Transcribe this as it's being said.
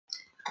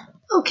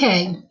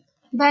Okay,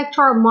 back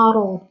to our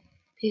model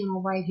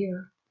panel right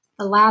here.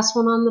 The last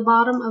one on the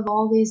bottom of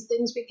all these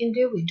things we can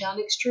do. We've done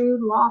extrude,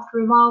 loft,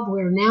 revolve.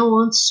 We're now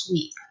on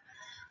sweep.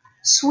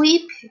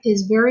 Sweep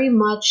is very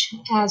much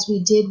as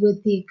we did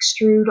with the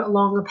extrude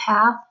along a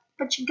path,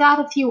 but you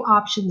got a few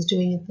options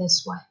doing it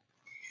this way.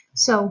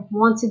 So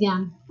once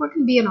again, we're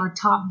going to be in our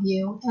top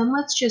view, and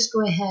let's just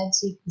go ahead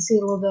so you can see a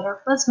little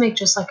better. Let's make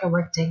just like a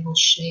rectangle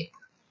shape.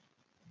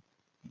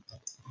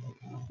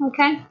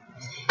 Okay,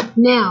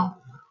 now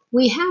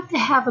we have to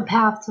have a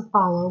path to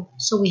follow,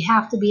 so we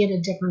have to be in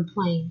a different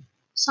plane.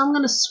 So I'm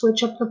going to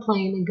switch up the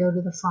plane and go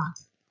to the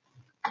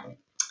front.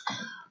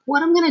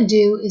 What I'm going to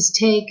do is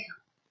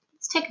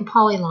let's take a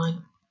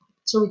polyline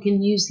so we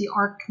can use the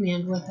arc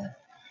command with it.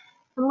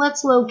 And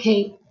let's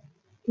locate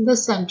the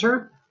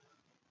center.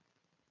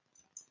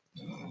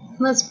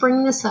 Let's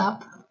bring this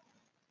up,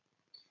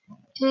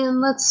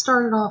 and let's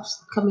start it off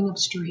coming up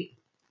straight.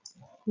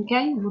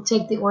 Okay, we'll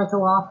take the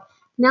ortho off.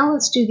 Now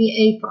let's do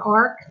the A for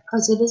arc,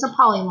 because it is a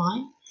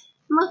polyline.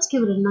 And let's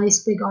give it a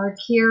nice big arc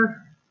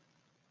here.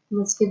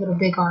 Let's give it a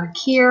big arc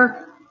here.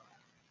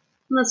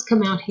 And let's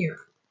come out here.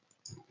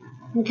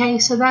 Okay,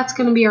 so that's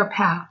going to be our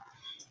path.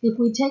 If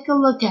we take a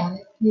look at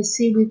it, you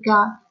see we've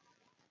got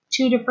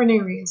two different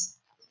areas.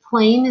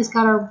 Plane has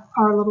got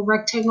our little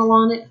rectangle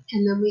on it,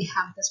 and then we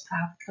have this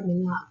path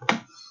coming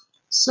up.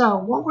 So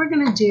what we're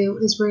going to do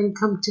is we're going to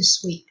come to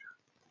sweep.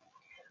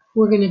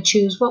 We're going to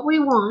choose what we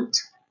want.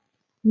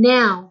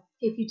 Now,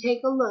 if you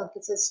take a look,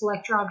 it says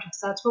select your objects.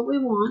 That's what we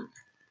want.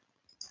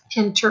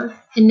 Enter.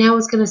 And now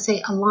it's going to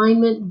say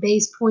alignment,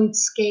 base point,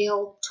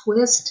 scale,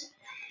 twist.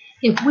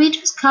 If we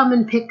just come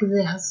and pick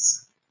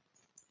this,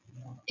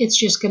 it's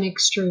just going to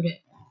extrude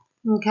it.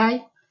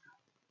 Okay?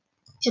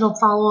 It'll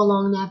follow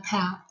along that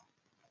path.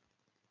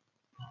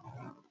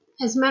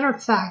 As a matter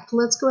of fact,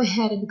 let's go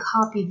ahead and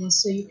copy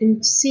this so you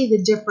can see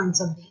the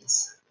difference of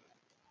these.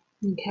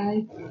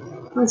 Okay?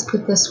 Let's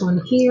put this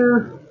one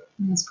here.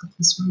 Let's put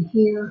this one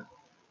here.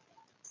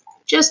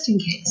 Just in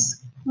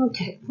case.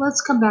 Okay,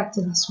 let's come back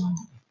to this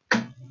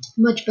one.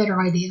 Much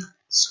better idea.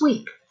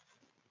 Sweep.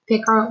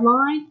 Pick our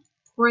line,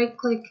 right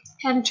click,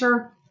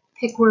 enter,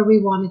 pick where we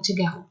want it to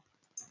go.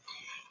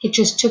 It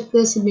just took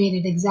this and made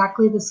it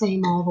exactly the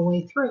same all the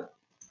way through.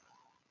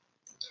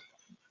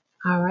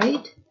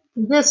 Alright,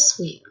 this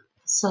sweep.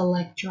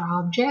 Select your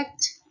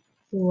object,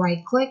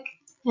 right click,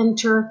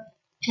 enter,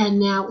 and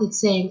now it's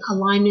saying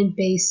alignment,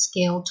 base,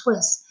 scale,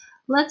 twist.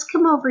 Let's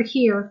come over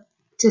here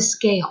to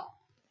scale.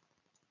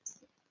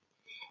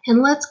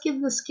 And let's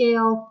give the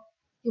scale,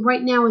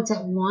 right now it's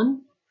at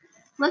 1.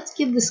 Let's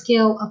give the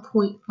scale a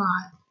 0.5,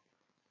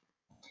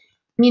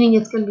 meaning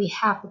it's going to be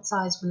half its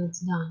size when it's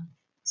done.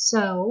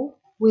 So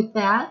with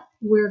that,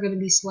 we're going to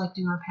be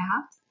selecting our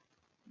path.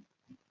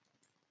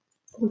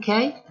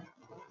 Okay,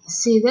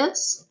 see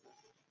this?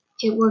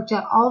 It worked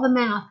out all the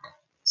math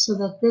so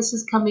that this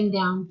is coming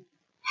down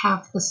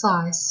half the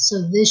size.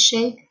 So this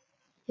shape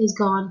is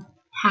gone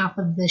half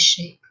of this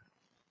shape.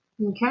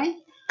 Okay,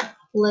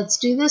 let's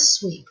do this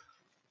sweep.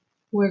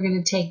 We're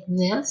going to take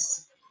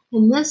this,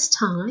 and this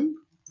time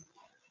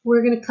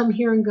we're going to come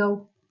here and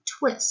go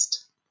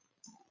twist.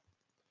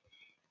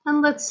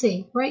 And let's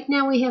see, right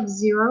now we have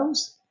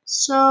zeros,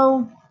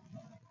 so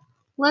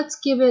let's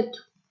go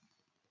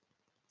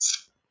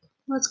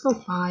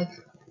 5.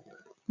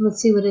 Let's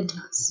see what it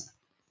does.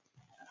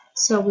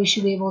 So we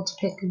should be able to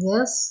pick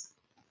this,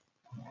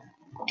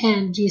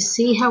 and do you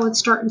see how it's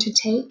starting to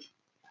take?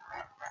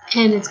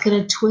 And it's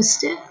going to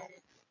twist it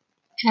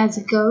as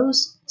it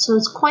goes, so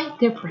it's quite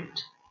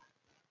different.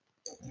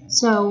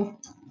 So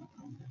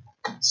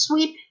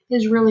sweep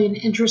is really an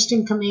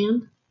interesting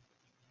command.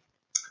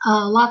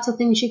 Lots of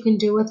things you can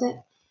do with it.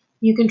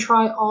 You can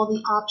try all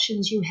the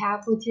options you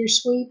have with your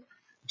sweep.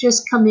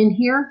 Just come in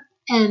here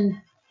and,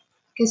 like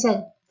I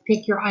said,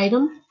 pick your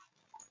item,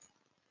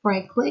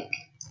 right click,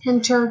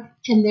 enter,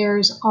 and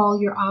there's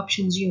all your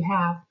options you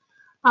have.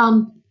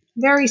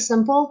 Very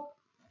simple.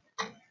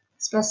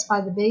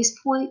 Specify the base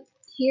point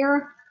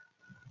here.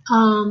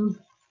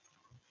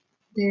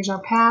 There's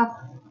our path.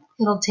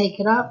 It'll take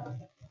it up.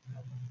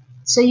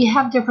 So you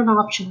have different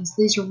options.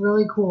 These are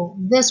really cool.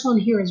 This one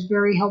here is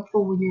very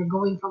helpful when you're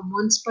going from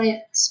one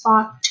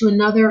spot to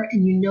another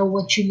and you know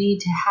what you need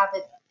to have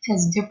it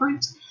as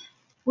different.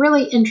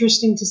 Really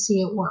interesting to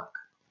see it work.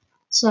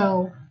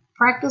 So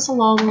practice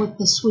along with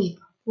the sweep.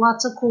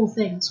 Lots of cool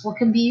things. What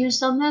can be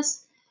used on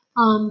this?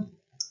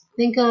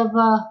 Think of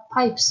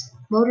pipes,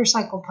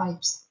 motorcycle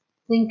pipes.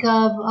 Think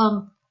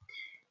of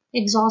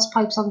exhaust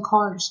pipes on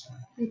cars.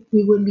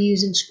 We wouldn't be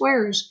using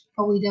squares,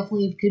 but we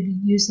definitely could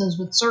use those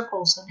with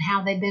circles and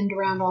how they bend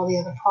around all the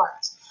other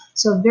parts.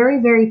 So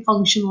very, very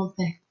functional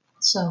thing.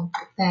 So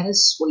that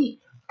is sweep.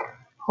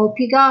 Hope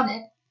you got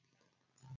it.